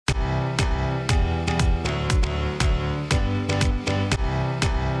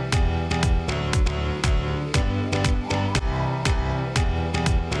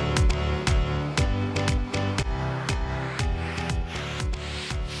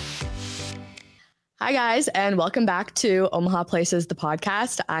Hi, guys, and welcome back to Omaha Places, the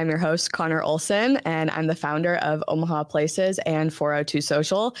podcast. I'm your host, Cahner Olson, and I'm the founder of Omaha Places and 402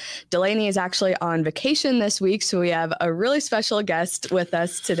 Social. Delaney is actually on vacation this week, so we have a really special guest with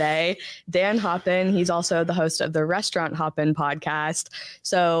us today, Dan Hoppen. He's also the host of the Restaurant Hoppen podcast.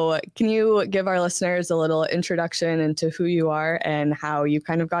 So can you give our listeners a little introduction into who you are and how you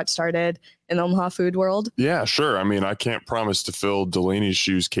kind of got started in the Omaha food world? Yeah, sure. I mean, I can't promise to fill Delaney's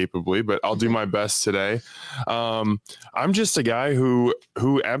shoes capably, but I'll do my best today. I'm just a guy who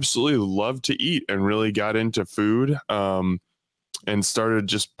absolutely loved to eat and really got into food, and started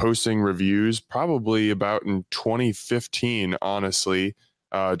just posting reviews probably about in 2015, honestly.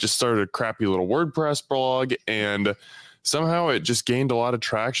 Just started a crappy little WordPress blog, and somehow it just gained a lot of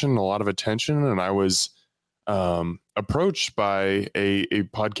traction, a lot of attention, and I was approached by a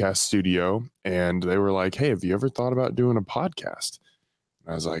podcast studio, and they were like, "Hey, have you ever thought about doing a podcast?"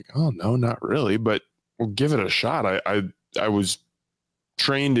 And I was like, "Oh, no, not really, but we'll give it a shot." I was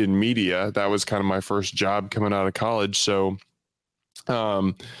trained in media. That was kind of my first job coming out of college. So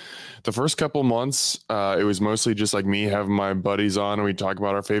the first couple months, it was mostly just like me having my buddies on, and we talk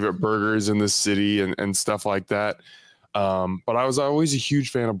about our favorite burgers in the city and stuff like that. But I was always a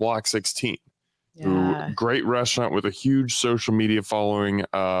huge fan of Block 16. Yeah. Great restaurant with a huge social media following.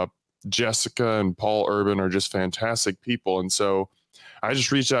 Jessica and Paul Urban are just fantastic people. And so I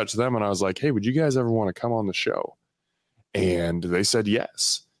just reached out to them and I was like, "Hey, would you guys ever want to come on the show?" And they said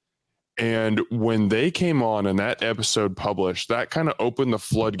yes. And when they came on and that episode published, that kind of opened the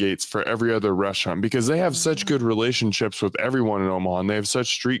floodgates for every other restaurant, because they have such good relationships with everyone in Omaha and they have such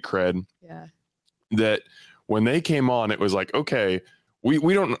street cred. Yeah. That when they came on, it was like, okay,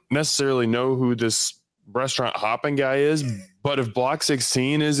 we don't necessarily know who this Restaurant Hoppen guy is, but if Block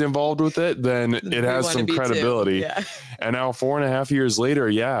 16 is involved with it, then it has some credibility. Yeah. And now 4.5 years later,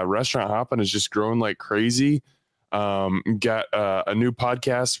 Restaurant Hoppen has just grown like crazy. Got a new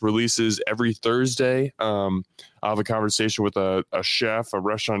podcast releases every Thursday. I'll have a conversation with a chef, a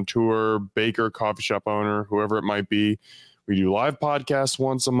restaurateur, baker, coffee shop owner, whoever it might be. We do live podcasts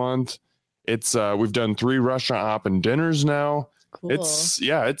once a month. It's we've done 3 Restaurant Hoppen dinners now. Cool. It's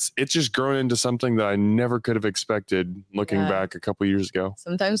just grown into something that I never could have expected looking back a couple years ago.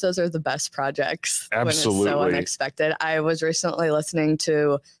 Sometimes those are the best projects. Absolutely. When it's so unexpected. I was recently listening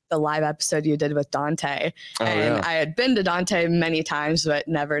to the live episode you did with Dante, and I had been to Dante many times, but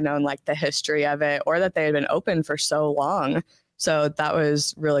never known like the history of it or that they had been open for so long. So that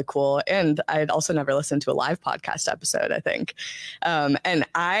was really cool. And I had also never listened to a live podcast episode, I think. And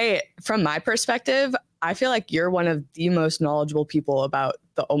from my perspective, I feel like you're one of the most knowledgeable people about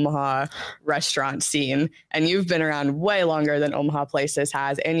the Omaha restaurant scene. And you've been around way longer than Omaha Places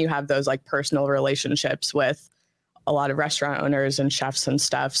has. And you have those like personal relationships with a lot of restaurant owners and chefs and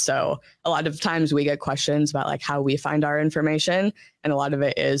stuff. So a lot of times we get questions about like how we find our information. And a lot of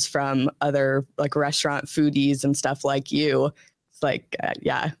it is from other like restaurant foodies and stuff like you. It's like,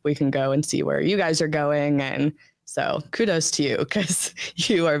 we can go and see where you guys are going. And so kudos to you, because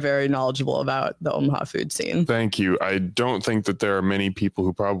you are very knowledgeable about the Omaha food scene. Thank you. I don't think that there are many people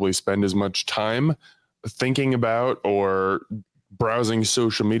who probably spend as much time thinking about or browsing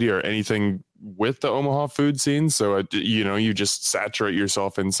social media or anything with the Omaha food scene. So, you just saturate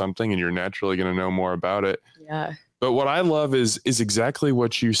yourself in something and you're naturally going to know more about it. Yeah. But what I love is exactly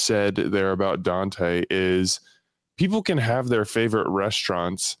what you said there about Dante is people can have their favorite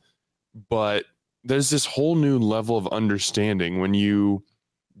restaurants, but there's this whole new level of understanding when you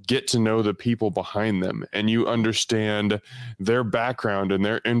get to know the people behind them and you understand their background and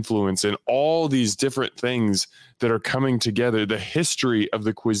their influence and all these different things that are coming together, the history of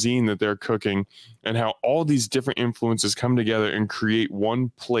the cuisine that they're cooking and how all these different influences come together and create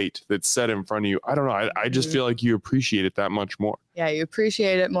one plate that's set in front of you. I don't know. I just feel like you appreciate it that much more. Yeah, you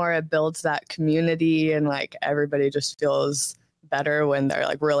appreciate it more. It builds that community and like everybody just feels better when they're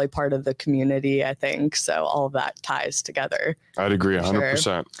like really part of the community, I think. So all of that ties together. I'd agree 100%.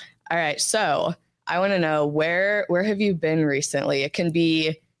 Sure. All right. So I want to know where have you been recently? It can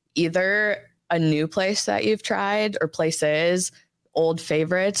be either a new place that you've tried or places, old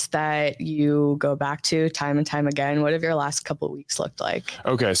favorites that you go back to time and time again. What have your last couple of weeks looked like?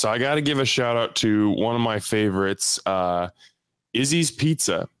 Okay. So I got to give a shout out to one of my favorites, Izzy's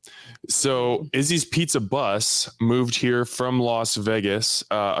Pizza. So Izzy's Pizza Bus moved here from Las Vegas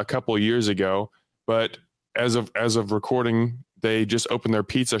a couple of years ago, but as of recording, they just opened their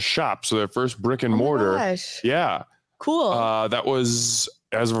pizza shop. So their first brick and mortar. Gosh. Yeah. Cool. That was,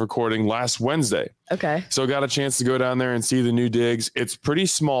 as of recording, last Wednesday. Okay. So got a chance to go down there and see the new digs. It's pretty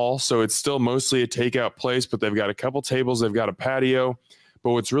small, so it's still mostly a takeout place, but they've got a couple tables. They've got a patio.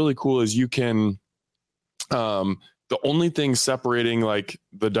 But what's really cool is you can The only thing separating like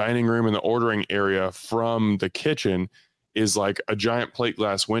the dining room and the ordering area from the kitchen is like a giant plate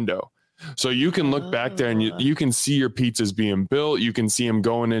glass window. So you can look back there and you can see your pizzas being built. You can see them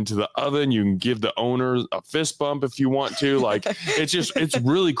going into the oven. You can give the owner a fist bump if you want to. Like it's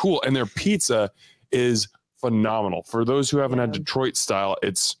really cool. And their pizza is phenomenal. For those who haven't had Detroit style,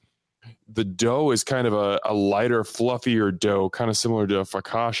 the dough is kind of a lighter, fluffier dough, kind of similar to a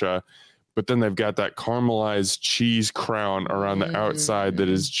focaccia. But then they've got that caramelized cheese crown around the outside that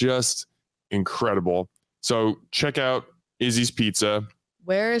is just incredible. So check out Izzy's Pizza.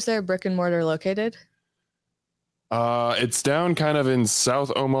 Where is their brick and mortar located? It's down kind of in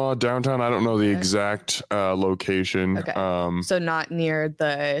South Omaha, downtown. I don't know the exact location. Okay. So not near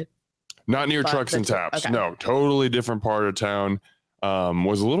Trucks and Taps. Okay. No, totally different part of town.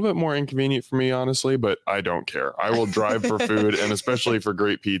 Was a little bit more inconvenient for me, honestly, but I don't care. I will drive for food and especially for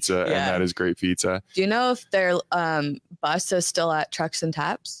great pizza. And that is great pizza. Do you know if their bus is still at Trucks and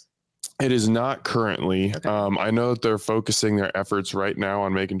Taps? It is not currently. Okay. I know that they're focusing their efforts right now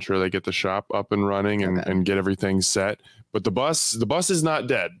on making sure they get the shop up and running and get everything set. But the bus is not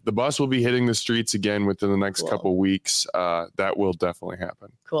dead. The bus will be hitting the streets again within the next couple weeks. That will definitely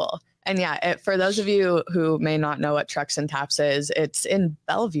happen. Cool. And for those of you who may not know what Trucks and Taps is, it's in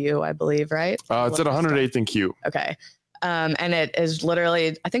Bellevue, I believe, right? It's at 108th and Q. Okay. And it is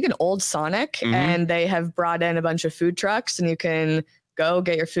literally, I think, an old Sonic, and they have brought in a bunch of food trucks, and you can go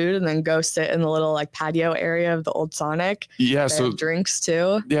get your food and then go sit in the little like patio area of the old Sonic. Yeah. They have drinks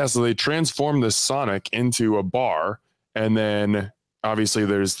too. Yeah. So they transformed this Sonic into a bar, and then obviously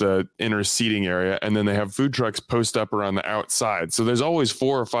there's the inner seating area, and then they have food trucks post up around the outside. So there's always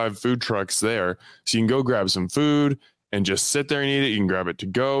 4 or 5 food trucks there. So you can go grab some food and just sit there and eat it. You can grab it to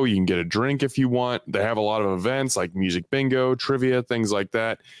go. You can get a drink if you want. They have a lot of events like music bingo, trivia, things like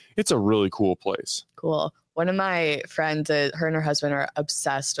that. It's a really cool place. Cool. One of my friends, her and her husband are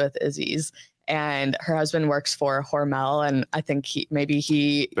obsessed with Izzy's. And her husband works for Hormel, and I think he they gets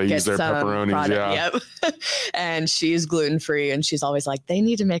use their some pepperonis. Product. Yep. And she's gluten-free, and she's always like, they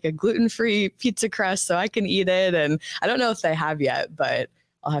need to make a gluten-free pizza crust so I can eat it. And I don't know if they have yet, but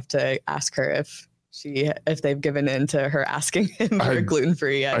I'll have to ask her if they've given in to her asking him for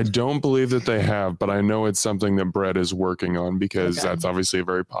gluten-free yet. I don't believe that they have, but I know it's something that Brett is working on because that's obviously a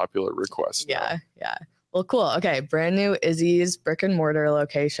very popular request. Yeah. Well, cool. Okay. Brand new Izzy's brick and mortar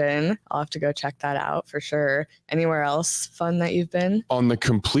location. I'll have to go check that out for sure. Anywhere else fun that you've been? On the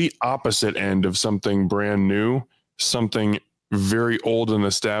complete opposite end of something brand new, something very old and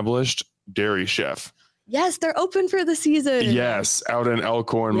established, Dairy Chef. Yes, they're open for the season. Yes, out in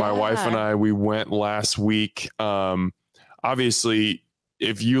Elkhorn. My wife and I, we went last week. Obviously,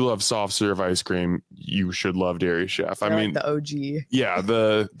 if you love soft serve ice cream, you should love Dairy Chef. They're like the OG. Yeah,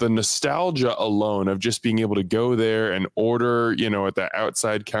 the nostalgia alone of just being able to go there and order, at the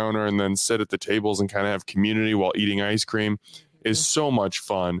outside counter and then sit at the tables and kind of have community while eating ice cream is so much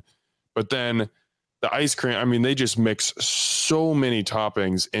fun. But then the ice cream, they just mix so many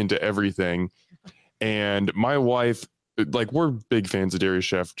toppings into everything. And my wife, we're big fans of Dairy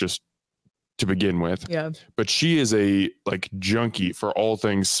Chef just to begin with. Yeah. But she is a junkie for all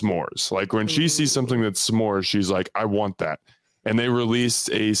things s'mores. Like when she sees something that's s'mores, she's like, I want that. And they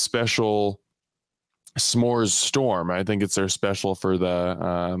released a special s'mores storm. I think it's their special for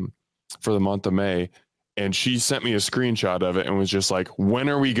the month of May. And she sent me a screenshot of it and was just like, when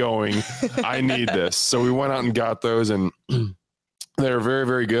are we going? I need this. So we went out and got those, and they're very,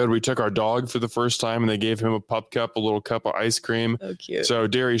 very good. We took our dog for the first time and they gave him a pup cup, a little cup of ice cream. So cute. So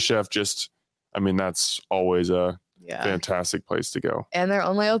Dairy Chef that's always a fantastic place to go. And they're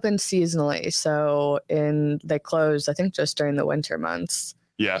only open seasonally. So they close, I think, just during the winter months.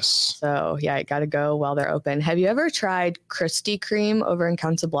 Yes. So you got to go while they're open. Have you ever tried Krispy Kreme over in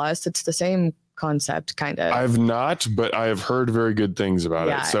Council Bluffs? It's the same concept, kind of. I've not, but I have heard very good things about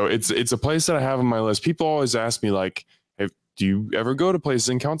it. So it's a place that I have on my list. People always ask me do you ever go to places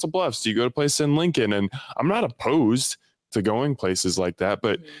in Council Bluffs? Do you go to places in Lincoln? And I'm not opposed to going places like that,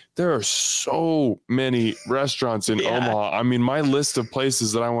 but there are so many restaurants in Omaha. My list of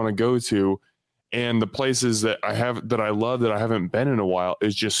places that I want to go to and the places that I love that I haven't been in a while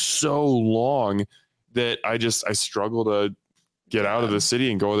is just so long that I struggle to get out of the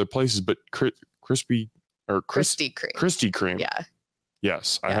city and go other places. But Krispy Kreme. Yeah.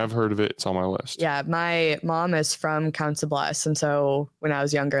 Yes, I have heard of it. It's on my list. Yeah, my mom is from Council Bluffs, and so when I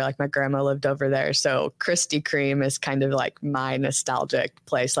was younger, my grandma lived over there. So Krispy Kreme is kind of my nostalgic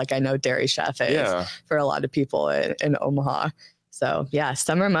place. I know Dairy Chef is for a lot of people in Omaha. So yeah,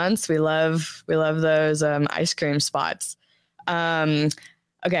 summer months, we love those ice cream spots.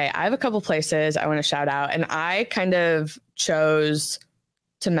 Okay, I have a couple places I want to shout out, and I kind of chose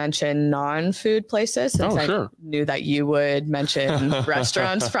to mention non-food places since I knew that you would mention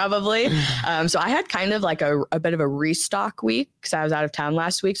restaurants probably. So I had kind of like a bit of a restock week because I was out of town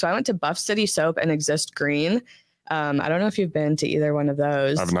last week. So I went to Buff City Soap and Exist Green. I don't know if you've been to either one of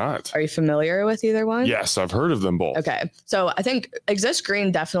those. I've not. Are you familiar with either one? Yes, I've heard of them both. Okay. So I think Exist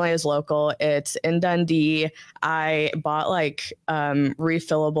Green definitely is local. It's in Dundee. I bought like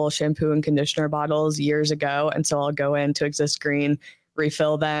refillable shampoo and conditioner bottles years ago. And so I'll go into Exist Green,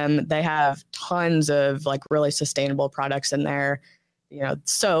 refill them. They have tons of like really sustainable products in there, you know,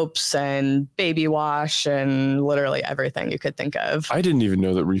 soaps and baby wash and literally everything you could think of. I didn't even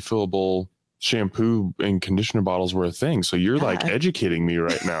know that refillable shampoo and conditioner bottles were a thing. So you're like educating me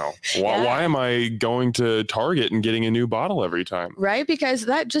right now. Why am I going to Target and getting a new bottle every time? Right. Because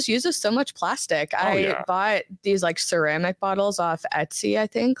that just uses so much plastic. I bought these like ceramic bottles off Etsy, I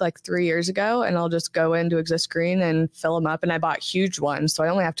think like 3 years ago, and I'll just go into Exist Green and fill them up. And I bought huge ones. So I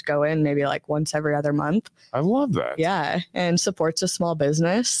only have to go in maybe like once every other month. I love that. Yeah. And supports a small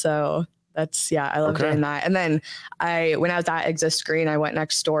business. So that's, I love doing that. And then when I was at Exist Green, I went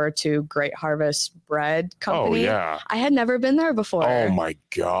next door to Great Harvest Bread Company. Oh, yeah. I had never been there before. Oh, my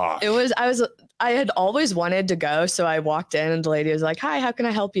God. I had always wanted to go. So I walked in and the lady was like, "Hi, how can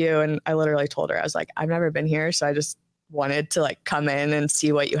I help you?" And I literally told her, I was like, "I've never been here." So I just wanted to like come in and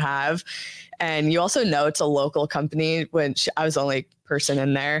see what you have. And you also know it's a local company when I was the only person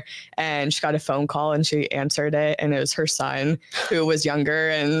in there, and she got a phone call and she answered it, and it was her son who was younger.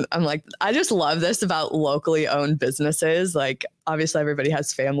 And I'm like, I just love this about locally owned businesses. Like obviously everybody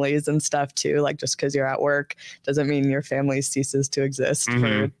has families and stuff too. Like just because you're at work doesn't mean your family ceases to exist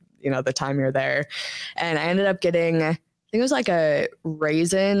for, you know, the time you're there. And I ended up getting, I think it was like a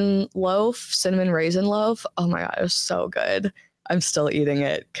cinnamon raisin loaf. Oh my God, it was so good. I'm still eating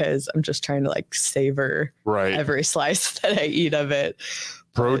it because I'm just trying to like savor every slice that I eat of it.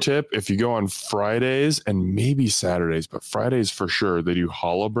 Pro tip, if you go on Fridays and maybe Saturdays, but Fridays for sure, they do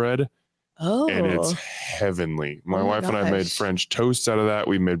challah bread. Oh. And it's heavenly. My wife and I made French toast out of that.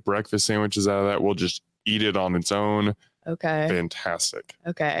 We made breakfast sandwiches out of that. We'll just eat it on its own. Okay. Fantastic.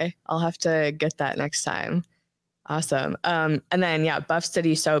 Okay. I'll have to get that next time. Awesome. And then, Buff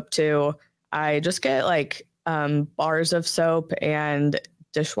City Soap too. I just get like bars of soap and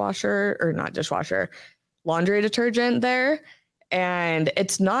laundry detergent there. And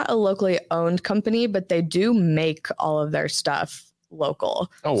it's not a locally owned company, but they do make all of their stuff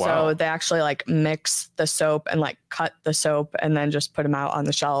local. Oh, wow. So they actually like mix the soap and like cut the soap and then just put them out on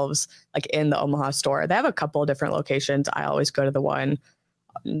the shelves, like in the Omaha store. They have a couple of different locations. I always go to the one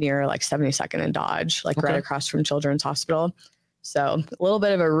near like 72nd and Dodge, like right across from Children's Hospital. So a little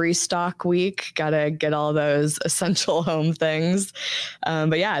bit of a restock week. Got to get all those essential home things.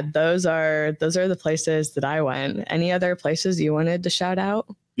 But yeah, those are the places that I went. Any other places you wanted to shout out?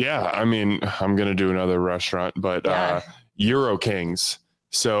 Yeah, I mean, I'm going to do another restaurant, but Euro Kings.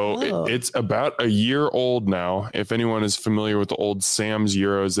 So it's about a year old now. If anyone is familiar with the old Sam's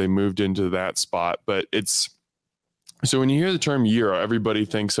Euros, they moved into that spot. But so when you hear the term Euro, everybody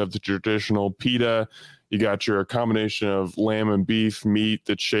thinks of the traditional pita. You got your combination of lamb and beef meat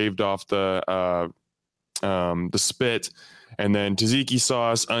that's shaved off the spit, and then tzatziki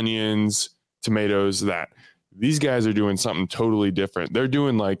sauce, onions, tomatoes. That these guys are doing something totally different. They're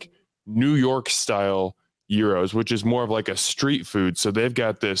doing like New York style Euros, which is more of like a street food. So they've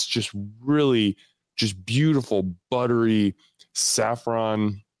got this just really just beautiful buttery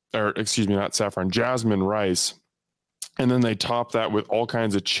jasmine rice. And then they top that with all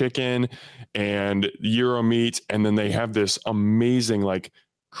kinds of chicken and Euro meat. And then they have this amazing, like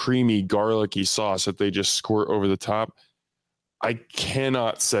creamy, garlicky sauce that they just squirt over the top. I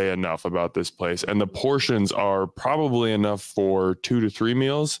cannot say enough about this place. And the portions are probably enough for 2 to 3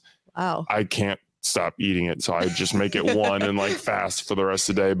 meals. Wow. I can't stop eating it. So I just make it one and like fast for the rest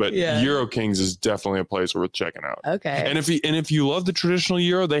of the day. But Euro Kings is definitely a place worth checking out. Okay. And if you love the traditional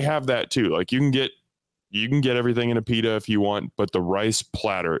Euro, they have that too. Like you can get everything in a pita if you want, but the rice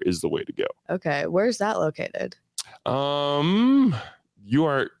platter is the way to go. Okay. Where's that located?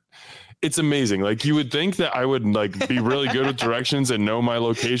 It's amazing. Like you would think that I would like be really good with directions and know my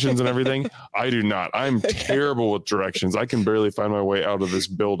locations and everything. I do not. I'm terrible with directions. I can barely find my way out of this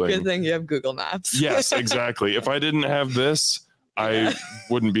building. Good thing you have Google Maps. Yes, exactly. If I didn't have this, I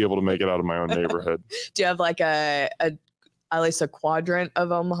wouldn't be able to make it out of my own neighborhood. Do you have like at least a quadrant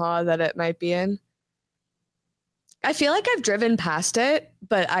of Omaha that it might be in? I feel like I've driven past it,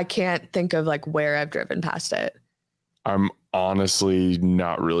 but I can't think of like where I've driven past it. I'm honestly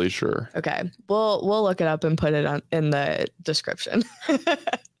not really sure. Okay. We'll look it up and put it in the description.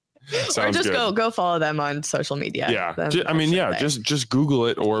 Or just good. go follow them on social media. Yeah. Just Google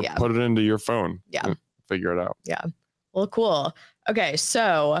it or put it into your phone. Yeah. Figure it out. Yeah. Well, cool. Okay.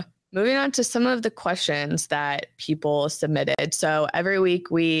 So moving on to some of the questions that people submitted. So every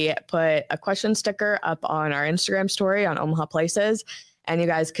week we put a question sticker up on our Instagram story on Omaha Places, and you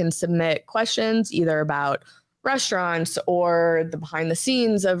guys can submit questions either about restaurants or the behind the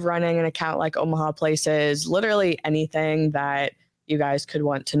scenes of running an account like Omaha Places, literally anything that you guys could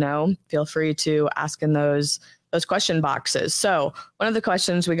want to know. Feel free to ask in those question boxes. So one of the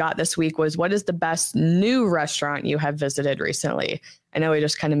questions we got this week was, what is the best new restaurant you have visited recently? I know we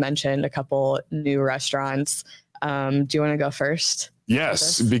just kind of mentioned a couple new restaurants. Do you want to go first?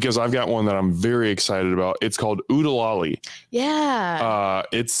 Yes, because I've got one that I'm very excited about. It's called Oodalali. Yeah.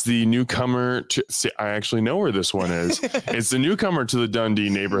 It's the newcomer to, see, I actually know where this one is. It's the newcomer to the Dundee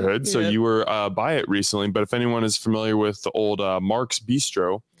neighborhood. So you were by it recently, but if anyone is familiar with the old Mark's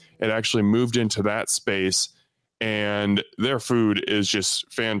Bistro, it actually moved into that space, and their food is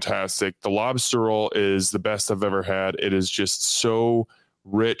just fantastic. The lobster roll is the best I've ever had. It is just so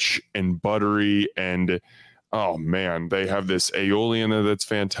rich and buttery, and oh man, they have this aioli in there that's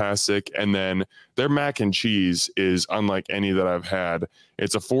fantastic. And then their mac and cheese is unlike any that I've had.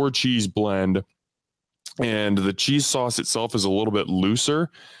 It's a 4-cheese blend, and the cheese sauce itself is a little bit looser,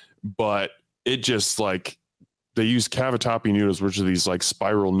 but it just like, they use cavatappi noodles, which are these like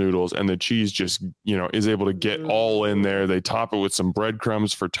spiral noodles, and the cheese just, is able to get all in there. They top it with some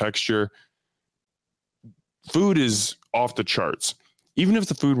breadcrumbs for texture. Food is off the charts. Even if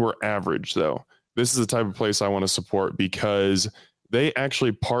the food were average, though, this is the type of place I want to support because they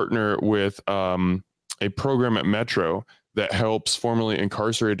actually partner with a program at Metro that helps formerly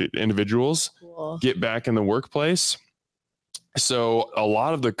incarcerated individuals get back in the workplace. So a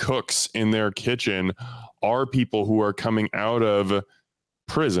lot of the cooks in their kitchen are people who are coming out of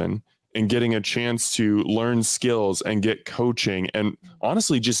prison and getting a chance to learn skills and get coaching and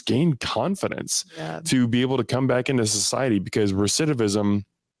honestly just gain confidence to be able to come back into society, because recidivism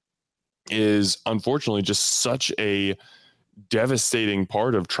is unfortunately just such a devastating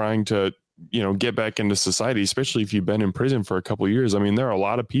part of trying to, get back into society, especially if you've been in prison for a couple of years. I mean, there are a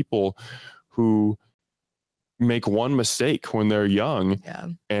lot of people who make one mistake when they're young,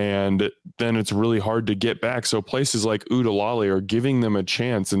 and then it's really hard to get back. So places like Oodalali are giving them a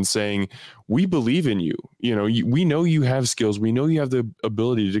chance and saying, we believe in you. We know you have skills. We know you have the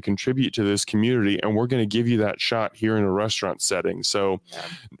ability to contribute to this community, and we're going to give you that shot here in a restaurant setting. So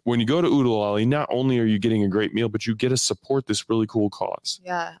when you go to Oodalali, not only are you getting a great meal, but you get to support this really cool cause.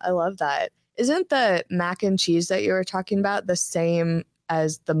 Yeah, I love that. Isn't the mac and cheese that you were talking about the same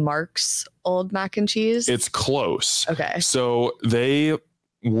as the Mark's old mac and cheese? It's close. Okay. So they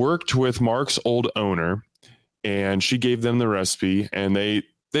worked with Mark's old owner, and she gave them the recipe, and they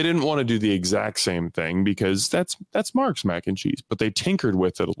didn't want to do the exact same thing because that's Mark's mac and cheese, but they tinkered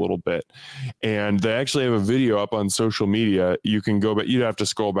with it a little bit. And they actually have a video up on social media. You can go, but you'd have to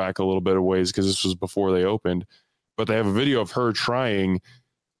scroll back a little bit of ways because this was before they opened, but they have a video of her trying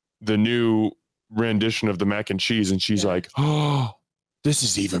the new rendition of the mac and cheese. And she's like, oh, this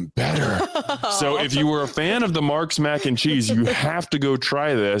is even better. So if you were a fan of the Mark's mac and cheese, you have to go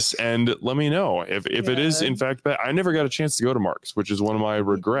try this and let me know if it is in fact bad. I never got a chance to go to Mark's, which is one of my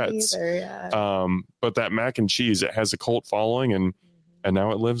regrets. But that mac and cheese, it has a cult following, and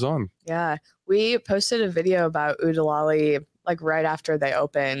now it lives on. Yeah. We posted a video about Oodalali like right after they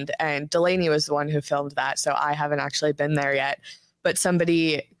opened, and Delaney was the one who filmed that. So I haven't actually been there yet. But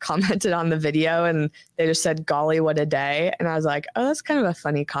somebody commented on the video and they just said, golly, what a day. And I was like, oh, that's kind of a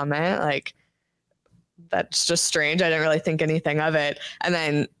funny comment. Like, that's just strange. I didn't really think anything of it. And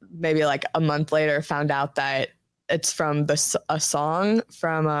then maybe like a month later found out that it's from a song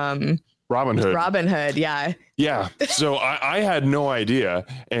from Robin Hood. Robin Hood. Yeah. Yeah. So I had no idea.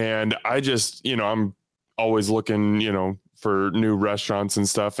 And I just, I'm always looking, for new restaurants and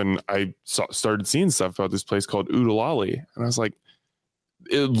stuff. And I started seeing stuff about this place called Oodalali. And I was like,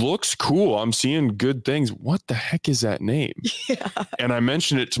 it looks cool. I'm seeing good things. What the heck is that name? Yeah. And I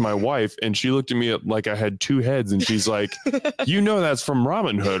mentioned it to my wife, and she looked at me like I had two heads, and she's like, that's from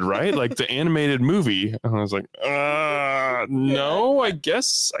Robin Hood, right? Like the animated movie. And I was like, no, I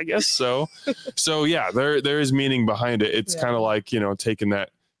guess so. So yeah, there is meaning behind it. It's kind of like, taking that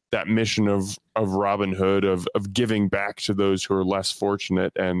mission of Robin Hood of giving back to those who are less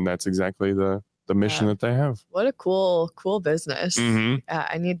fortunate. And that's exactly the mission that they have. What a cool business.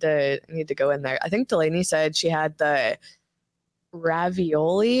 I need to go in there. I think Delaney said she had the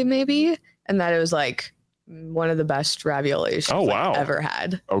ravioli maybe, and that it was like one of the best raviolis I've ever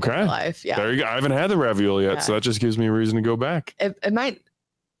had. Okay. In my life. Yeah. There you go. I haven't had the ravioli yet, so that just gives me a reason to go back. It might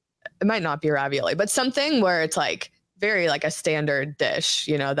not be ravioli, but something where it's like very like a standard dish,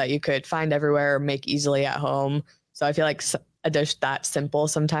 you know, that you could find everywhere, make easily at home. So I feel like a dish that simple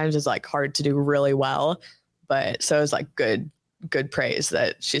sometimes is like hard to do really well, but so it was like good praise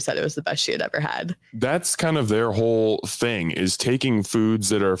that she said it was the best she had ever had. That's kind of their whole thing, is taking foods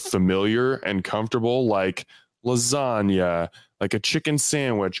that are familiar and comfortable, like lasagna, like a chicken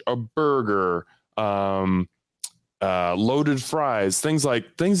sandwich, a burger, loaded fries, things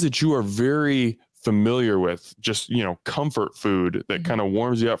that you are very familiar with, just, you know, comfort food that kind of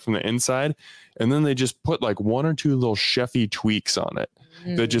warms you up from the inside. And then they just put like one or two little chefy tweaks on it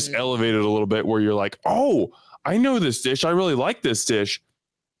that just elevate it a little bit, where you're like, oh, I know this dish. I really like this dish,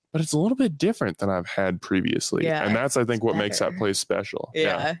 but it's a little bit different than I've had previously. Yeah, and that's, I think, what makes that place special.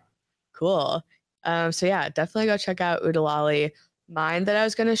 Yeah. Cool. So yeah, definitely go check out Udalali. Mine that I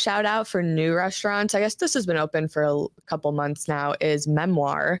was going to shout out for new restaurants, I guess this has been open for a couple months now, is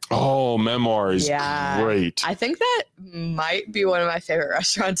Memoir. Oh, Memoir is great. I think that might be one of my favorite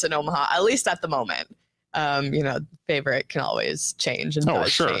restaurants in Omaha, at least at the moment. You know, favorite can always change and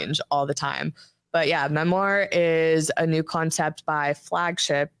does change all the time. But yeah, Memoir is a new concept by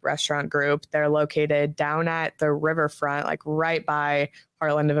Flagship Restaurant Group. They're located down at the riverfront, like right by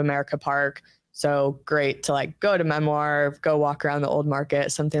Heartland of America Park. So great to like go to Memoir, go walk around the old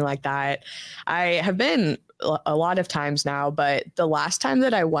market, something like that. I have been a lot of times now, but the last time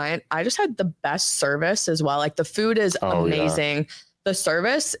that I went, I just had the best service as well. Like the food is amazing. Yeah. The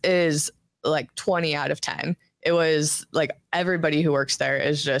service is like 20 out of 10. It was like everybody who works there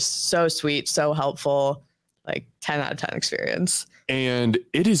is just so sweet, so helpful, like 10 out of 10 experience. And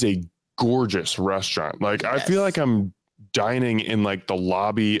it is a gorgeous restaurant. Like, I feel like I'm dining in like the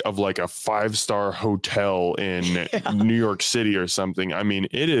lobby of like a 5-star hotel in New York City or something. I mean,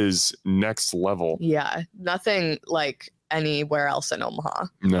 it is next level. Yeah. Nothing like anywhere else in Omaha.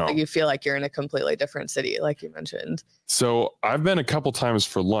 No. Like you feel like you're in a completely different city, like you mentioned. So I've been a couple times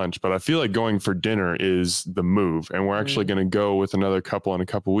for lunch, but I feel like going for dinner is the move. And we're actually going to go with another couple in a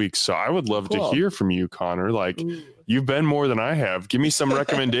couple weeks. So I would love to hear from you, Cahner. Like, you've been more than I have. Give me some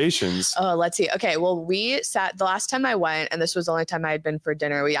recommendations. Oh, let's see. Okay. Well, we sat the last time I went, and this was the only time I had been for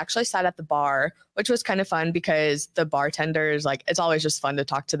dinner. We actually sat at the bar, which was kind of fun because the bartenders, like, it's always just fun to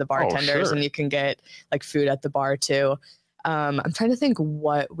talk to the bartenders and you can get like food at the bar too. I'm trying to think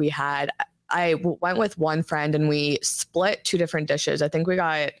what we had. I went with one friend and we split 2 different dishes. I think we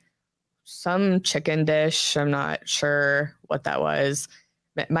got some chicken dish. I'm not sure what that was.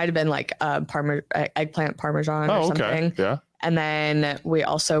 It might have been like eggplant parmesan or something. Okay. Yeah. And then we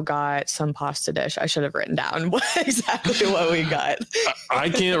also got some pasta dish. I should have written down exactly what we got. I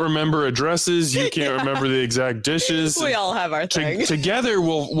can't remember addresses. You can't remember the exact dishes. We all have our thing. Together,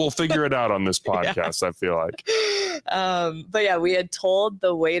 we'll figure it out on this podcast, I feel like. But yeah, we had told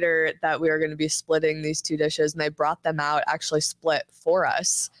the waiter that we were going to be splitting these 2 dishes, and they brought them out actually split for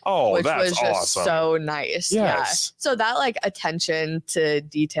us. Oh, which that's was just awesome. So nice. Yes. Yeah. So that like attention to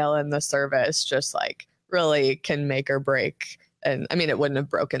detail in the service just like really can make or break. And I mean, it wouldn't have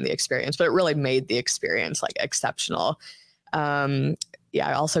broken the experience, but it really made the experience like exceptional. Yeah,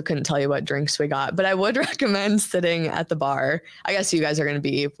 I also couldn't tell you what drinks we got, but I would recommend sitting at the bar. I guess you guys are going to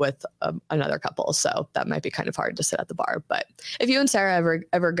be with another couple, so that might be kind of hard to sit at the bar. But if you and Sarah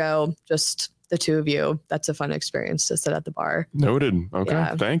ever go, just the 2 of you, that's a fun experience to sit at the bar. Noted. Okay,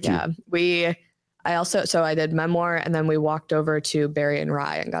 yeah, thank you. Yeah, I did Memoir, and then we walked over to Berry and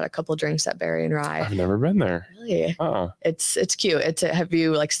Rye and got a couple drinks at Berry and Rye. I've never been there. Really? It's cute. Have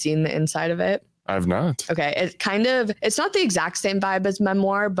you like seen the inside of it? I've not. Okay. It's not the exact same vibe as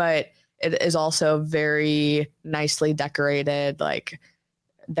Memoir, but it is also very nicely decorated. Like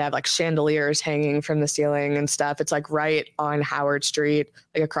they have like chandeliers hanging from the ceiling and stuff. It's like right on Howard Street,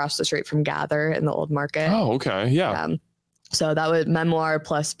 like across the street from Gather in the old market. Oh, okay. Yeah. So that was Memoir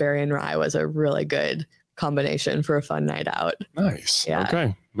plus Berry and Rye was a really good combination for a fun night out. Nice. Yeah.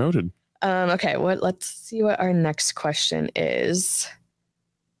 Okay. Noted. Okay. Let's see what our next question is.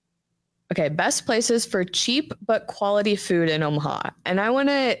 Okay, best places for cheap but quality food in Omaha. And I want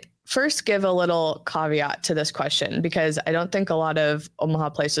to first give a little caveat to this question because I don't think a lot of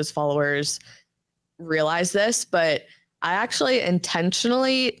Omaha Places followers realize this, but I actually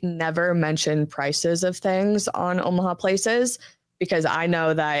intentionally never mention prices of things on Omaha Places because I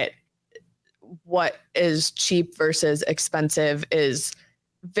know that what is cheap versus expensive is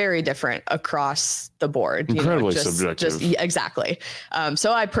very different across the board. Incredibly subjective. Exactly.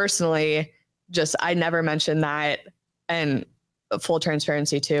 So I personally I never mentioned that. And full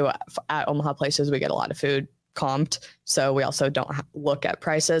transparency too, at Omaha Places, we get a lot of food comped. So we also don't look at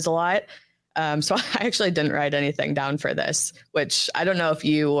prices a lot. So I actually didn't write anything down for this, which I don't know if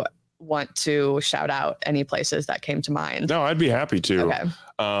you want to shout out any places that came to mind. No, I'd be happy to. Okay.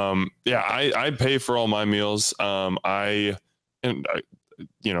 Yeah, I pay for all my meals.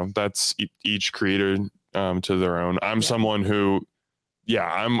 That's each creator to their own. I'm someone who,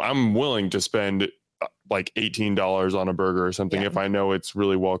 I'm willing to spend like $18 on a burger or something if I know it's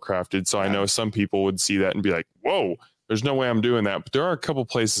really well crafted. So I know some people would see that and be like, whoa, there's no way I'm doing that. But there are a couple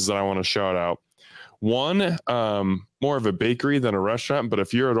places that I want to shout out. One, more of a bakery than a restaurant, but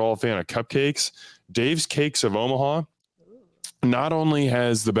if you're at all a fan of cupcakes, Dave's Cakes of Omaha not only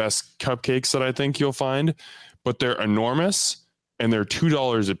has the best cupcakes that I think you'll find, but they're enormous and they're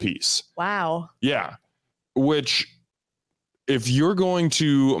 $2 a piece. Wow. Yeah. Which, if you're going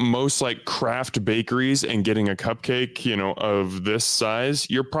to most like craft bakeries and getting a cupcake, of this size,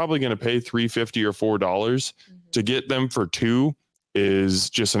 you're probably going to pay $3.50 or $4. To get them for $2 is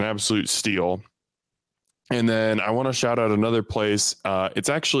just an absolute steal. And then I want to shout out another place. It's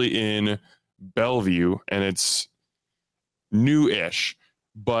actually in Bellevue and it's new-ish,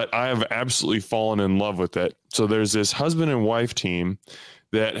 but I have absolutely fallen in love with it. So there's this husband and wife team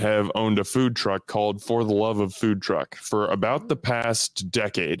that have owned a food truck called For the Love of Food Truck for about the past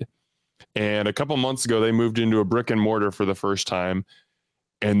decade. And a couple months ago, they moved into a brick and mortar for the first time.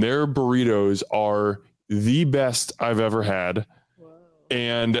 And their burritos are the best I've ever had. Whoa.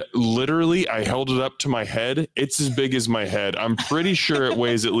 And literally, I held it up to my head. It's as big as my head. I'm pretty sure it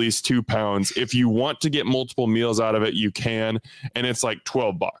weighs at least 2 pounds. If you want to get multiple meals out of it, you can. And it's like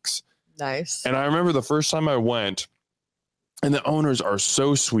 $12. Nice. And I remember the first time I went, and the owners are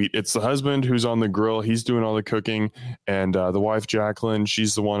so sweet. It's the husband who's on the grill. He's doing all the cooking. And the wife, Jacqueline,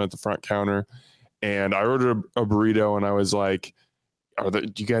 she's the one at the front counter. And I ordered a burrito and I was like, do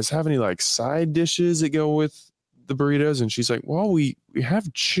you guys have any like side dishes that go with the burritos? And she's like, well, we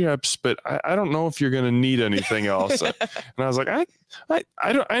have chips, but I don't know if you're going to need anything else. And I was like,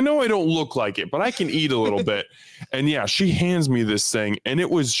 I know I don't look like it, but I can eat a little bit. And yeah, she hands me this thing and it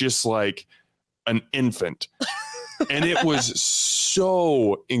was just like an infant. And it was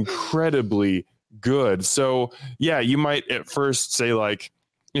so incredibly good. So yeah, you might at first say like,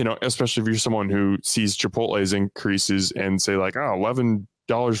 especially if you're someone who sees Chipotle's increases and say like, oh, $11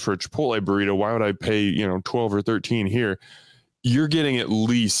 for a Chipotle burrito, why would I pay, 12 or 13 here? You're getting at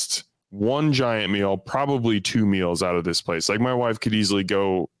least one giant meal, probably 2 meals out of this place. Like my wife and I could easily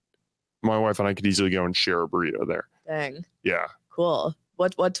go and share a burrito there. Dang. Yeah. Cool.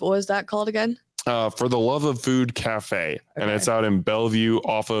 What was that called again? For the Love of Food Cafe, and it's out in Bellevue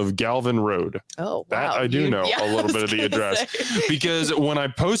off of Galvin Road. Oh, wow. That I do know a little bit of the address because when I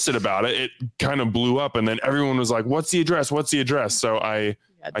posted about it, it kind of blew up and then everyone was like, what's the address? What's the address? So I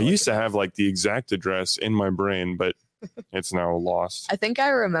used to have like the exact address in my brain, but it's now lost. I think I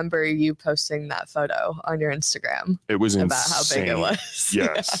remember you posting that photo on your Instagram. It was about insane. how big it was.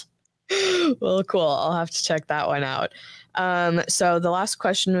 Yes. Yeah. Well, cool. I'll have to check that one out. So the last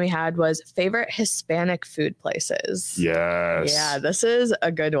question we had was favorite Hispanic food places. Yes. Yeah, this is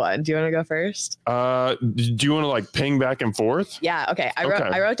a good one. Do you want to go first? Do you want to like ping back and forth? Yeah. Okay.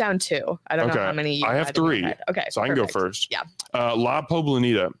 I wrote down 2. I don't know how many. I have 3. Okay. So I can go first. Yeah. La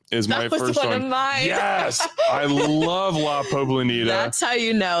Poblanita is my first one. That was one of mine. Yes. I love La Poblanita. That's how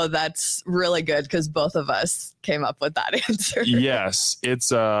you know that's really good because both of us came up with that answer. Yes.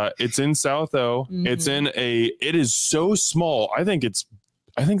 It's in South O. Mm-hmm. It is so small. I think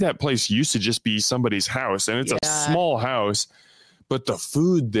that place used to just be somebody's house and it's a small house, but the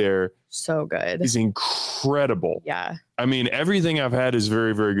food there so good is incredible. Yeah. I mean, everything I've had is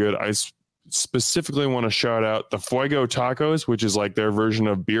very, very good. I specifically want to shout out the Fuego tacos, which is like their version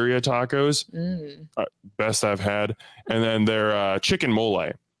of birria tacos. Best I've had. And then their chicken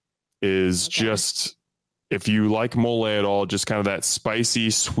mole is just, if you like mole at all, just kind of that spicy,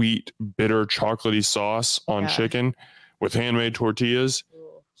 sweet, bitter, chocolatey sauce on chicken with handmade tortillas.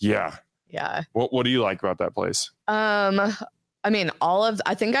 Ooh. Yeah. Yeah. What do you like about that place? I mean,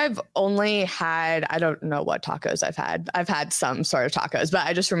 I think I've only had, I don't know what tacos I've had. I've had some sort of tacos, but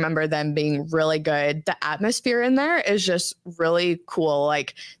I just remember them being really good. The atmosphere in there is just really cool.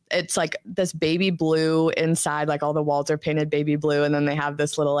 Like it's like this baby blue inside, like all the walls are painted baby blue. And then they have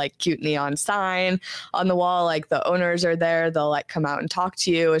this little like cute neon sign on the wall. Like the owners are there. They'll like come out and talk to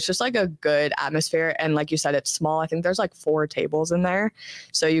you. It's just like a good atmosphere. And like you said, it's small. I think there's like 4 tables in there.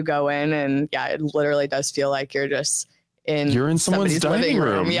 So you go in and it literally does feel like you're just You're in someone's dining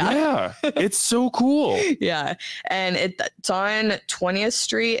room. Yeah. It's so cool. Yeah. And it's on 20th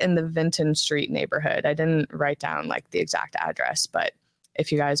Street in the Vinton Street neighborhood. I didn't write down like the exact address, but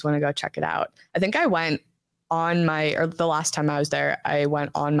if you guys want to go check it out. I think I went the last time I was there, I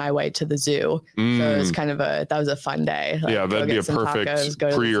went on my way to the zoo. So it was that was a fun day. Like, yeah, that'd be a perfect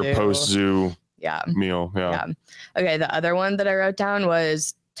pre or post zoo meal. Yeah. Okay. The other one that I wrote down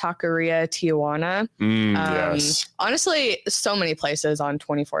was Taqueria Tijuana. Yes. Honestly, so many places on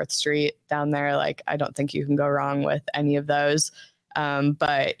 24th Street down there. Like, I don't think you can go wrong with any of those.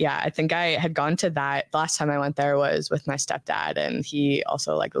 But yeah, I think I had gone to that. Last time I went there was with my stepdad, and he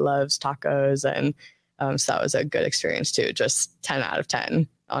also like loves tacos. And so that was a good experience too. Just 10 out of 10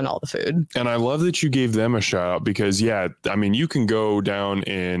 on all the food. And I love that you gave them a shout out because I mean, you can go down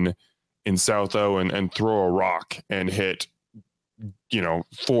in South O and throw a rock and hit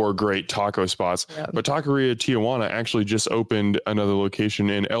 4 great taco spots. Yep. But Taqueria Tijuana actually just opened another location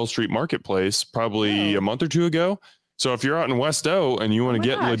in L Street Marketplace probably a month or 2 ago. So if you're out in West O and you want to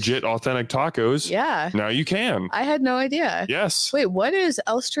get legit authentic tacos, now you can. I had no idea. Yes. Wait, what is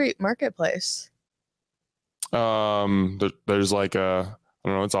L Street Marketplace? There's like I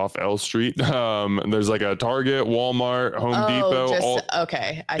don't know, it's off L Street. There's like a Target, Walmart, Home Depot.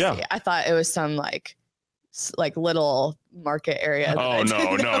 Okay, I see. I thought it was some like little market area. Oh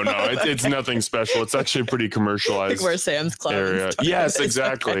no. It's nothing special. It's actually pretty commercialized. Like where Sam's Club area. Yes,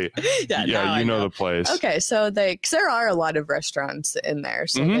 exactly. Okay. Yeah, you know the place. Okay, so because there are a lot of restaurants in there,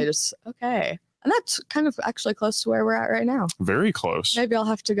 so they just and that's kind of actually close to where we're at right now. Very close. Maybe I'll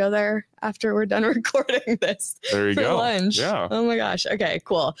have to go there after we're done recording this. There you go. Lunch. Yeah. Oh my gosh. Okay,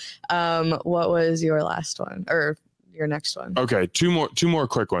 cool. What was your last one or your next one? Okay, two more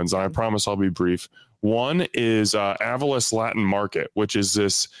quick ones. And I promise I'll be brief. One is Avalos Latin Market, which is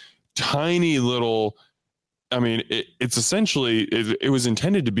this tiny little, I mean, it's essentially, it was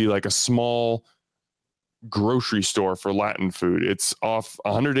intended to be like a small grocery store for Latin food. It's off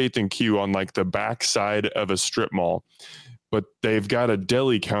 108th and Q on like the back side of a strip mall, but they've got a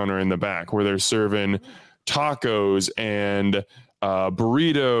deli counter in the back where they're serving tacos and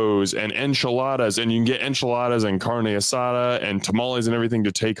burritos and enchiladas, and you can get enchiladas and carne asada and tamales and everything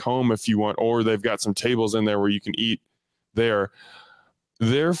to take home if you want, or they've got some tables in there where you can eat there.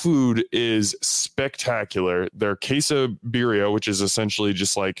 Their food is spectacular. Their quesadilla, which is essentially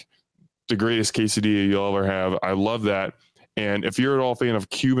just like the greatest quesadilla you'll ever have. I love that. And if you're at all a fan of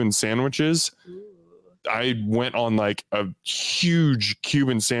Cuban sandwiches, I went on like a huge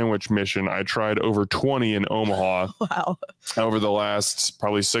Cuban sandwich mission. I tried over 20 in Omaha. Wow. Over the last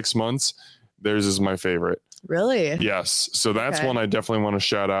probably 6 months. Theirs is my favorite. Really? Yes. So that's one I definitely want to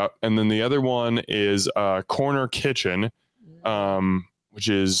shout out. And then the other one is Corner Kitchen, which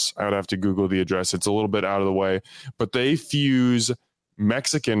is, I would have to Google the address. It's a little bit out of the way, but they fuse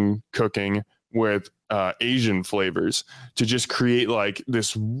Mexican cooking with Asian flavors to just create like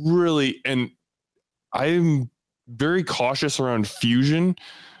this really, and I'm very cautious around fusion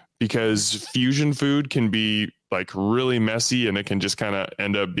because fusion food can be like really messy and it can just kind of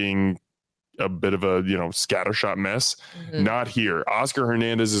end up being a bit of a, scattershot mess. Not here. Oscar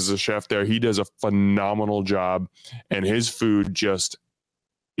Hernandez is a chef there. He does a phenomenal job and his food just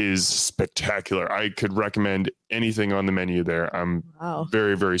is spectacular. I could recommend anything on the menu there. I'm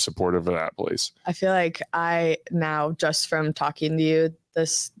very, very supportive of that place. I feel like I now, just from talking to you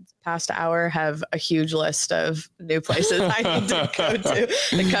this past hour, have a huge list of new places I need to go to.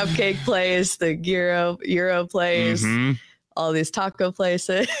 The cupcake place, the Euro place, all these taco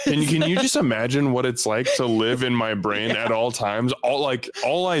places. Can you just imagine what it's like to live in my brain at all times?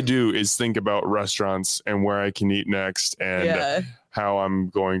 All I do is think about restaurants and where I can eat next and how I'm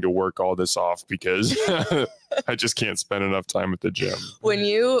going to work all this off because I just can't spend enough time at the gym. When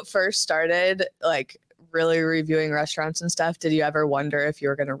you first started like really reviewing restaurants and stuff, did you ever wonder if you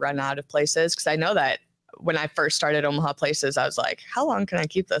were going to run out of places? Because I know that when I first started Omaha Places, I was like, how long can I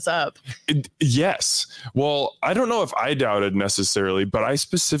keep this up? Yes. Well, I don't know if I doubted necessarily, but I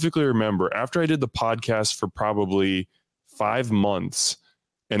specifically remember after I did the podcast for probably 5 months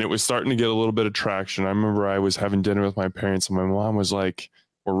and it was starting to get a little bit of traction. I remember I was having dinner with my parents and my mom was like,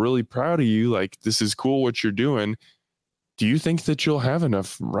 we're really proud of you. Like, this is cool what you're doing. Do you think that you'll have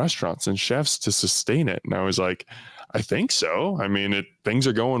enough restaurants and chefs to sustain it? And I was like, I think so. I mean, things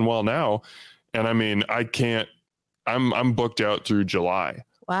are going well now. And I mean, I'm booked out through July.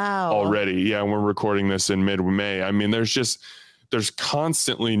 Wow. Already. Yeah. And we're recording this in mid-May. I mean, there's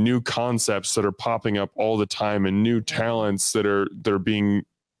constantly new concepts that are popping up all the time and new talents that are being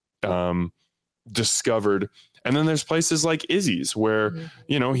discovered. And then there's places like Izzy's where,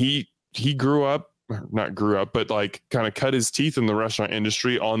 he grew up not grew up, but like kind of cut his teeth in the restaurant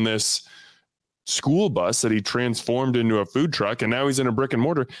industry on this school bus that he transformed into a food truck, and now he's in a brick and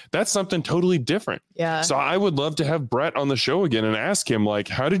mortar. That's something totally different. Yeah. So I would love to have Brett on the show again and ask him, like,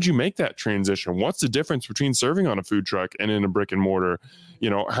 how did you make that transition? What's the difference between serving on a food truck and in a brick and mortar?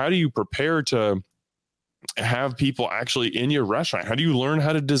 You know, how do you prepare to have people actually in your restaurant? How do you learn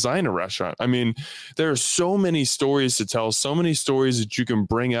how to design a restaurant? I mean, there are so many stories to tell, so many stories that you can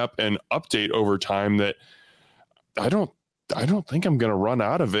bring up and update over time that I don't think I'm going to run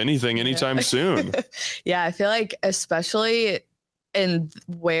out of anything anytime soon. Yeah, I feel like especially in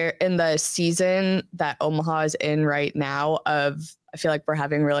the season that Omaha is in right now I feel like we're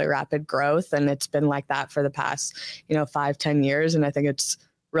having really rapid growth, and it's been like that for the past, 5-10 years. And I think it's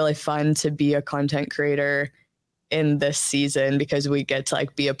really fun to be a content creator in this season because we get to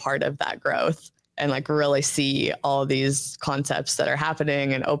like be a part of that growth and like really see all these concepts that are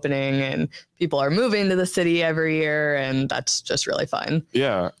happening and opening, and people are moving to the city every year. And that's just really fun.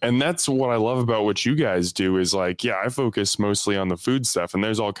 Yeah. And that's what I love about what you guys do is like, I focus mostly on the food stuff, and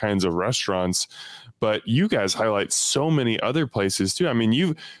there's all kinds of restaurants, but you guys highlight so many other places too. I mean,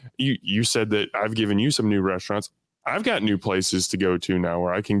 you said that I've given you some new restaurants. I've got new places to go to now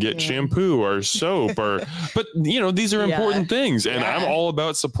where I can get shampoo or soap but these are important things, and I'm all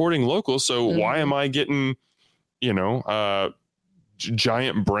about supporting local. So why am I getting,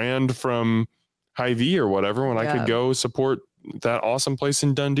 giant brand from Hy-Vee or whatever when I could go support that awesome place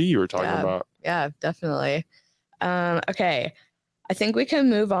in Dundee you were talking about? Yeah, definitely. Okay. I think we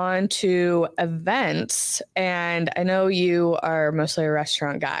can move on to events, and I know you are mostly a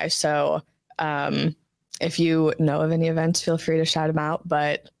restaurant guy. So, if you know of any events, feel free to shout them out.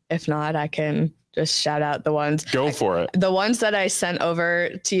 But if not, I can just shout out the ones. Go for it. The ones that I sent over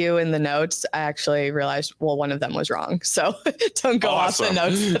to you in the notes, I actually realized, one of them was wrong. So don't go off the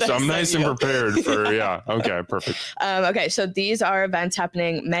notes. So I'm nice and prepared for, Okay, perfect. Okay. So these are events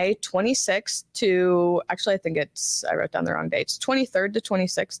happening May 26th to, actually, I think I wrote down the wrong dates, 23rd to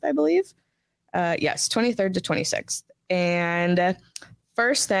 26th, I believe. Yes, 23rd to 26th. And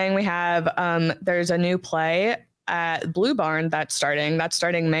first thing we have, there's a new play at Blue Barn that's starting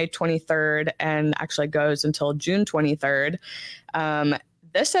May 23rd and actually goes until June 23rd.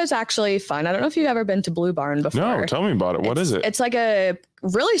 This is actually fun. I don't know if you've ever been to Blue Barn before. No, tell me about it. What is it? It's like a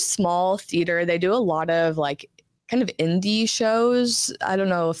really small theater. They do a lot of like kind of indie shows. I don't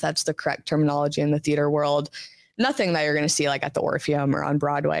know if that's the correct terminology in the theater world. Nothing that you're going to see like at the Orpheum or on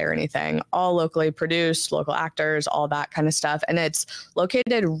Broadway or anything. All locally produced, local actors, all that kind of stuff. And it's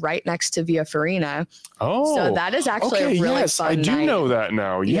located right next to Via Farina. Oh, so that is actually a really fun I do night. know that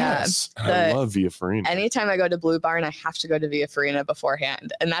now. Yes. I love Via Farina. Anytime I go to Blue Barn, I have to go to Via Farina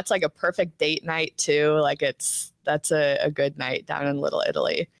beforehand. And that's like a perfect date night too. Like that's a good night down in Little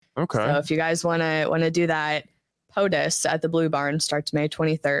Italy. Okay. So if you guys want to do that, POTUS at the Blue Barn starts May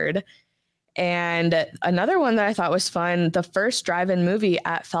 23rd. And another one that I thought was fun, the first drive-in movie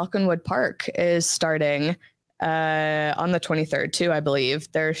at Falconwood Park is starting on the 23rd too, I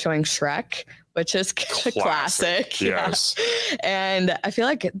believe. They're showing Shrek, which is classic. Yes. Yeah. And I feel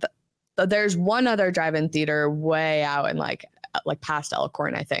like there's one other drive-in theater way out in like past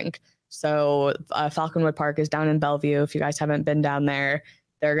Elkhorn, I think. So Falconwood Park is down in Bellevue. If you guys haven't been down there,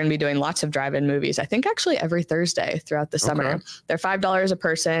 they're going to be doing lots of drive-in movies. I think actually every Thursday throughout the summer. Okay. They're $5 a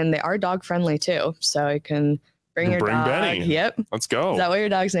person. They are dog friendly too. So you can bring your dog. Benny. Yep. Let's go. Is that what your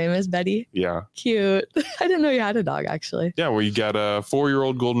dog's name is, Betty? Yeah. Cute. I didn't know you had a dog actually. Yeah. Well, you got a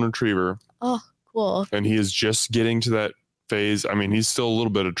 4-year-old golden retriever. Oh, cool. And he is just getting to that phase. I mean, he's still a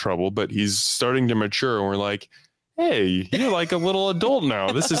little bit of trouble, but he's starting to mature. And we're like, hey, you're like a little adult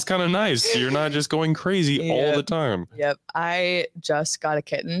now. This is kind of nice. You're not just going crazy all the time. Yep. I just got a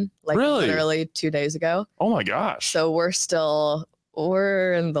kitten literally 2 days ago. Oh my gosh. So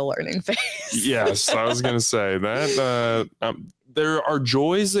we're in the learning phase. Yes. I was going to say that there are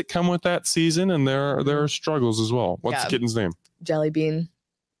joys that come with that season, and there are struggles as well. What's the kitten's name? Jelly Bean.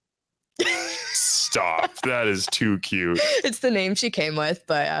 Stop. That is too cute. It's the name she came with,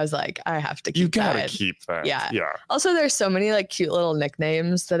 but I was like, I have to keep that. You gotta keep that. Yeah. Yeah. Also, there's so many like cute little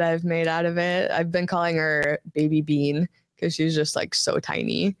nicknames that I've made out of it. I've been calling her Baby Bean because she's just like so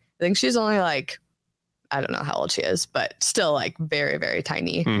tiny. I think she's only like, I don't know how old she is, but still like very, very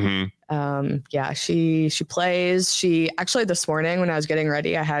tiny. Mm-hmm. Yeah, she plays. She actually this morning when I was getting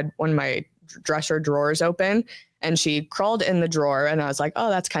ready, I had one of my dresser drawers open. And she crawled in the drawer and I was like, oh,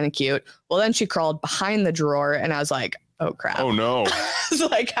 that's kind of cute. Well, then she crawled behind the drawer and I was like, oh, crap. Oh, no. It's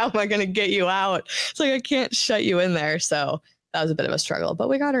like, how am I going to get you out? It's like, I can't shut you in there. So that was a bit of a struggle, but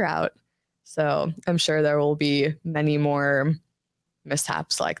we got her out. So I'm sure there will be many more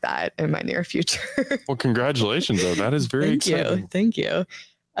mishaps like that in my near future. Well, congratulations, though. That is very exciting. Thank you.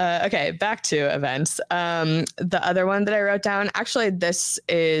 Okay, back to events. The other one that I wrote down, actually, this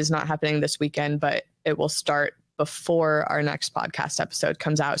is not happening this weekend, but it will start before our next podcast episode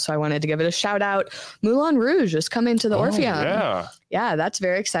comes out. So I wanted to give it a shout out. Moulin Rouge is coming to the Orpheum. Yeah, that's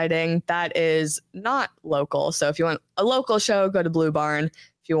very exciting. That is not local. So if you want a local show, go to Blue Barn.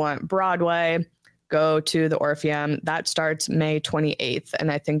 If you want Broadway, go to the Orpheum. That starts May 28th.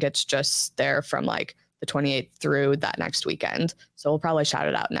 And I think it's just there from like the 28th through that next weekend. So we'll probably shout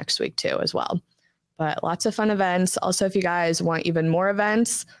it out next week too as well. But lots of fun events. Also, if you guys want even more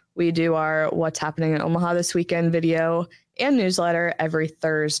events, we do our What's Happening in Omaha This Weekend video and newsletter every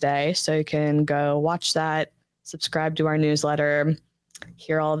Thursday. So you can go watch that, subscribe to our newsletter,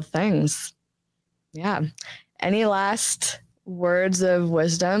 hear all the things. Yeah. Any last words of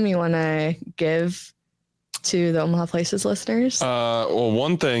wisdom you want to give to the Omaha Places listeners? Well,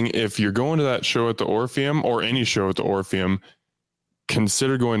 one thing, if you're going to that show at the Orpheum or any show at the Orpheum,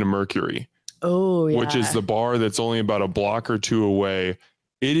 consider going to Mercury. Oh, yeah. Which is the bar that's only about a block or two away.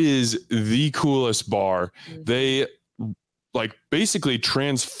 It is the coolest bar. Mm-hmm. They like basically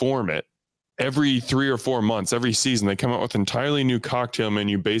transform it every 3 or 4 months. Every season they come out with an entirely new cocktail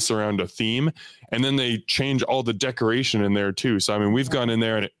menu based around a theme, and then they change all the decoration in there too. So I mean, we've gone in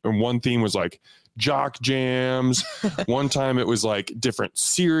there and one theme was like jock jams. One time it was like different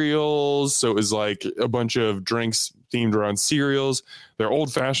cereals, so it was like a bunch of drinks themed around cereals. Their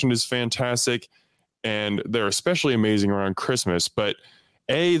old fashioned is fantastic, and they're especially amazing around Christmas. But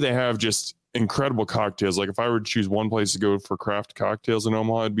they have just incredible cocktails. Like if I were to choose one place to go for craft cocktails in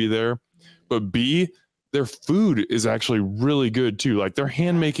Omaha, I'd be there. But B, their food is actually really good too. Like they're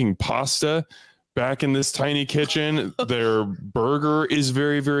hand making pasta back in this tiny kitchen. Their burger is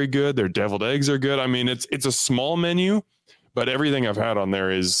very, very good. Their deviled eggs are good. I mean, it's a small menu, but everything I've had on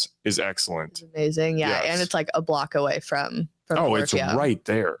there is excellent. It's amazing. Yeah. Yes. And it's like a block away from it's right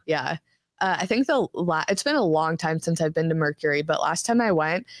there. Yeah. I think it's been a long time since I've been to Mercury, but last time I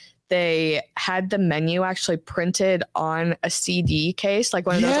went, they had the menu actually printed on a CD case, like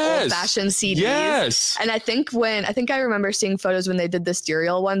one of those old-fashioned CDs. Yes. And I think I remember seeing photos when they did the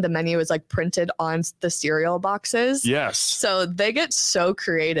cereal one, the menu was like printed on the cereal boxes. Yes. So they get so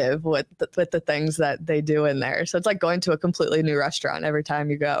creative with the things that they do in there. So it's like going to a completely new restaurant every time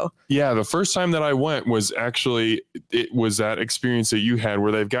you go. Yeah. The first time that I went was actually, it was that experience that you had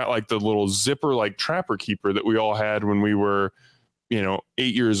where they've got like the little zipper, like Trapper Keeper that we all had when we were 8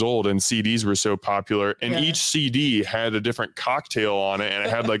 years old and CDs were so popular, and each CD had a different cocktail on it and it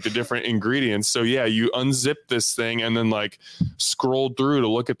had like the different ingredients. So yeah, you unzip this thing and then like scroll through to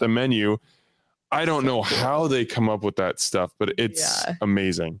look at the menu. I don't know how they come up with that stuff, but it's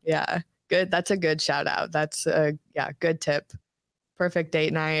amazing. Yeah. Good. That's a good shout out. That's a good tip. Perfect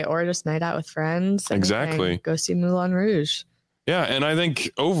date night or just night out with friends. Exactly. Go see Moulin Rouge. Yeah. And I think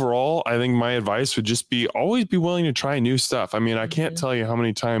overall, my advice would just be always be willing to try new stuff. I mean, I can't tell you how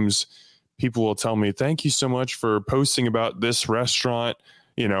many times people will tell me, thank you so much for posting about this restaurant.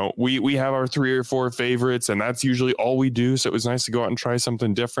 We have our 3 or 4 favorites and that's usually all we do. So it was nice to go out and try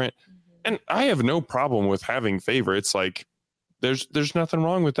something different. And I have no problem with having favorites. Like there's nothing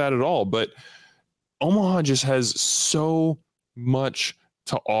wrong with that at all. But Omaha just has so much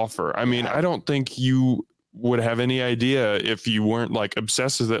to offer. I mean, I don't think you would have any idea if you weren't like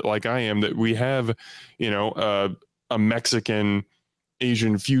obsessed with it like I am, that we have, a Mexican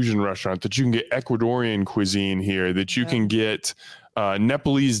Asian fusion restaurant, that you can get Ecuadorian cuisine here, that you can get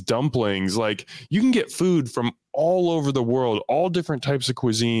Nepalese dumplings. Like you can get food from all over the world, all different types of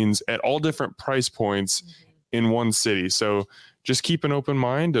cuisines at all different price points in one city. So just keep an open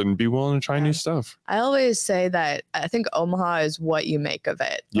mind and be willing to try new stuff. I always say that I think Omaha is what you make of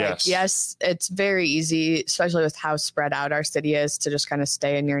it. Yes. Yes, it's very easy, especially with how spread out our city is, to just kind of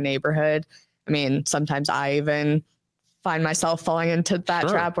stay in your neighborhood. I mean, sometimes I even find myself falling into that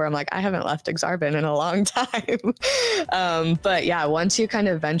trap where I'm like, I haven't left Exarban in a long time. But yeah, once you kind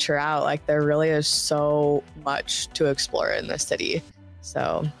of venture out, like there really is so much to explore in the city.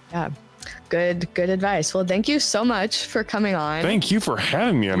 So yeah. Good advice. Well, thank you so much for coming on. Thank you for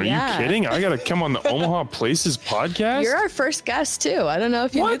having me on. Are you kidding? I got to come on the Omaha Places podcast. You're our first guest too. I don't know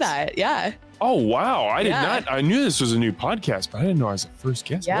if you knew that. Yeah. Oh, wow. I did not. I knew this was a new podcast, but I didn't know I was the first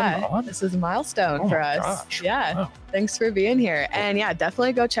guest. Yeah. This is a milestone for us. Gosh. Yeah. Wow. Thanks for being here. And yeah,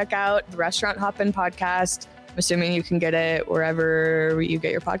 definitely go check out the Restaurant Hoppen podcast. I'm assuming you can get it wherever you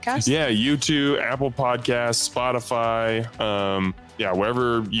get your podcast. Yeah. YouTube, Apple Podcasts, Spotify.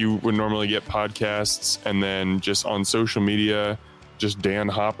 Wherever you would normally get podcasts, and then just on social media, just Dan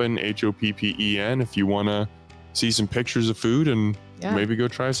Hoppen, Hoppen, if you want to see some pictures of food and maybe go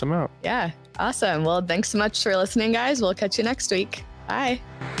try some out. Yeah. Awesome. Well, thanks so much for listening, guys. We'll catch you next week. Bye.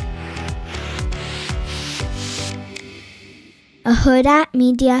 A Huda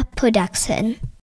Media Production.